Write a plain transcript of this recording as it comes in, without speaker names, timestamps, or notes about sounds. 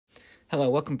Hello,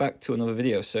 welcome back to another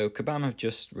video. So Kabam have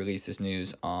just released this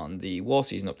news on the War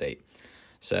Season update.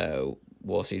 So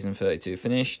War Season 32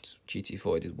 finished,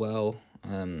 GT40 did well.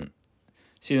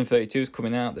 Season 32 is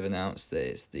coming out. They've announced that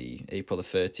it's the April the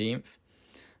 13th.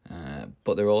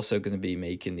 But they're also going to be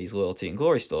making these loyalty and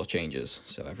glory store changes.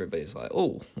 So everybody's like,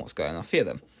 oh, what's going on here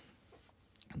then?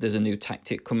 There's a new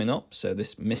tactic coming up, so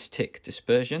this Mystic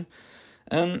Dispersion.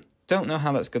 Don't know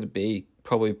how that's going to be,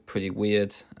 probably pretty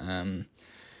weird.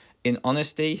 In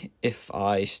honesty, if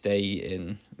I stay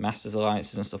in Masters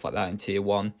Alliances and stuff like that in Tier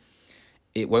 1,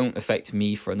 it won't affect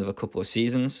me for another couple of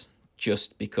seasons,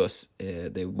 just because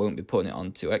they won't be putting it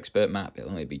onto Expert map.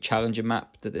 It'll only be Challenger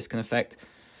map that this can affect.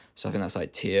 So I think that's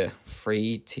like Tier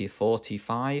 3, Tier 4, Tier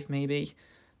 5 maybe.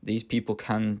 These people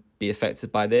can be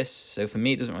affected by this. So for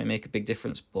me, it doesn't really make a big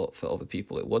difference, but for other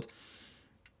people it would.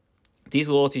 These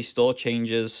loyalty store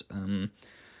changes,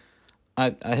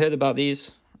 I heard about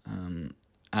these.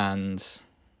 And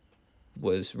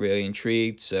was really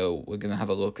intrigued, so we're going to have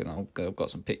a look, and I've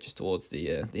got some pictures towards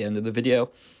the end of the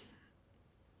video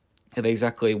of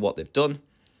exactly what they've done.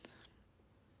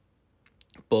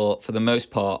 But for the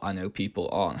most part, I know people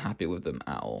aren't happy with them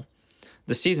at all.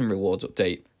 The season rewards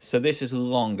update, so this is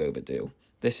long overdue.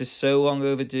 This is so long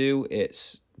overdue,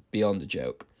 it's beyond a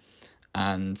joke.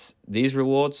 And these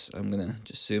rewards, I'm going to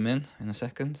just zoom in a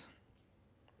second.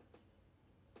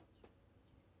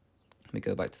 Let me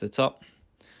go back to the top.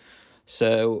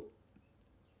 So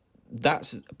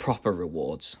that's proper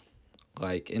rewards.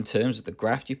 Like in terms of the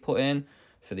graft you put in,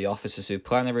 for the officers who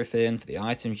plan everything, for the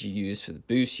items you use, for the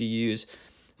boosts you use,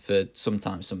 for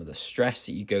sometimes some of the stress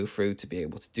that you go through to be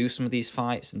able to do some of these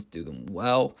fights and to do them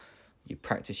well. You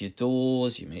practice your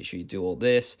duels, you make sure you do all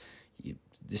this.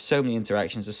 There's so many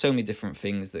interactions, there's so many different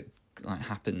things that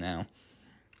happen now.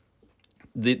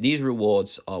 These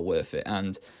rewards are worth it,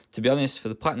 and to be honest, for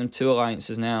the Platinum 2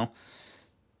 alliances now,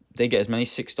 they get as many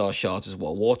 6-star shards as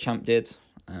what War Champ did.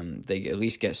 They at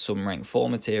least get some rank 4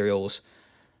 materials,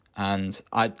 and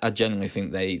I genuinely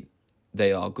think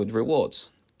they are good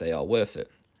rewards. They are worth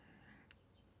it.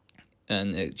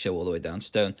 And it show all the way down to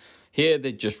stone. Here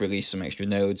they just released some extra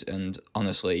nodes, and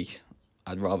honestly,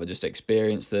 I'd rather just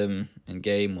experience them in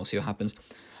game. We'll see what happens.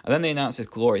 And then they announced this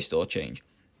Glory Store change.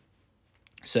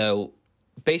 So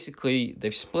basically,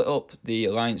 they've split up the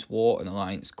Alliance War and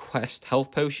Alliance Quest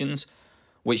health potions,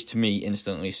 which to me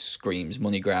instantly screams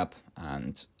money grab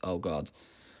and oh god.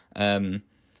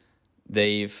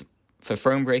 They've, for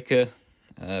Thronebreaker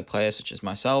players such as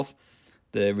myself,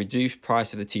 the reduced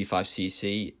price of the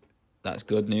T5CC, that's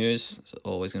good news. It's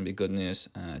always going to be good news.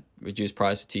 Reduced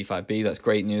price of T5B, that's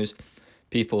great news.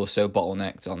 People are so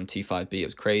bottlenecked on T5B, it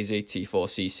was crazy.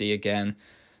 T4CC again,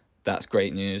 that's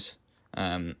great news.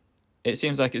 It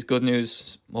seems like it's good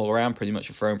news all around pretty much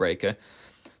for Thronebreaker.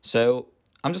 So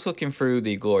I'm just looking through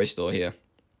the Glory Store here.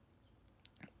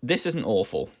 This isn't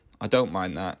awful. I don't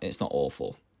mind that. It's not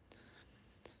awful.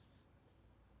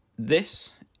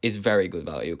 This is very good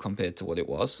value compared to what it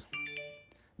was.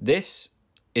 This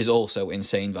is also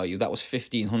insane value. That was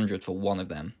 1,500 for one of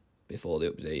them before the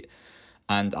update.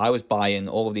 And I was buying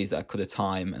all of these that I could at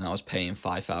time, and I was paying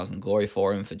 5,000 glory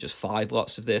for them for just 5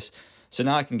 lots of this. So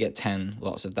now I can get 10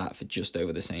 lots of that for just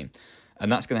over the same.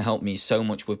 And that's going to help me so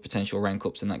much with potential rank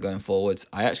ups and that going forward.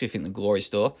 I actually think the Glory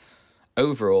Store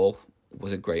overall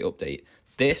was a great update.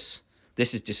 This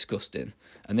is disgusting.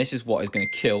 And this is what is going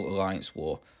to kill Alliance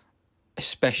War,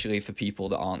 especially for people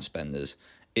that aren't spenders.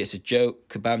 It's a joke.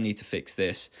 Kabam need to fix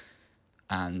this.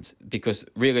 And because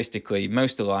realistically,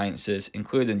 most alliances,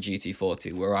 including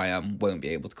GT40, where I am, won't be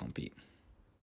able to compete.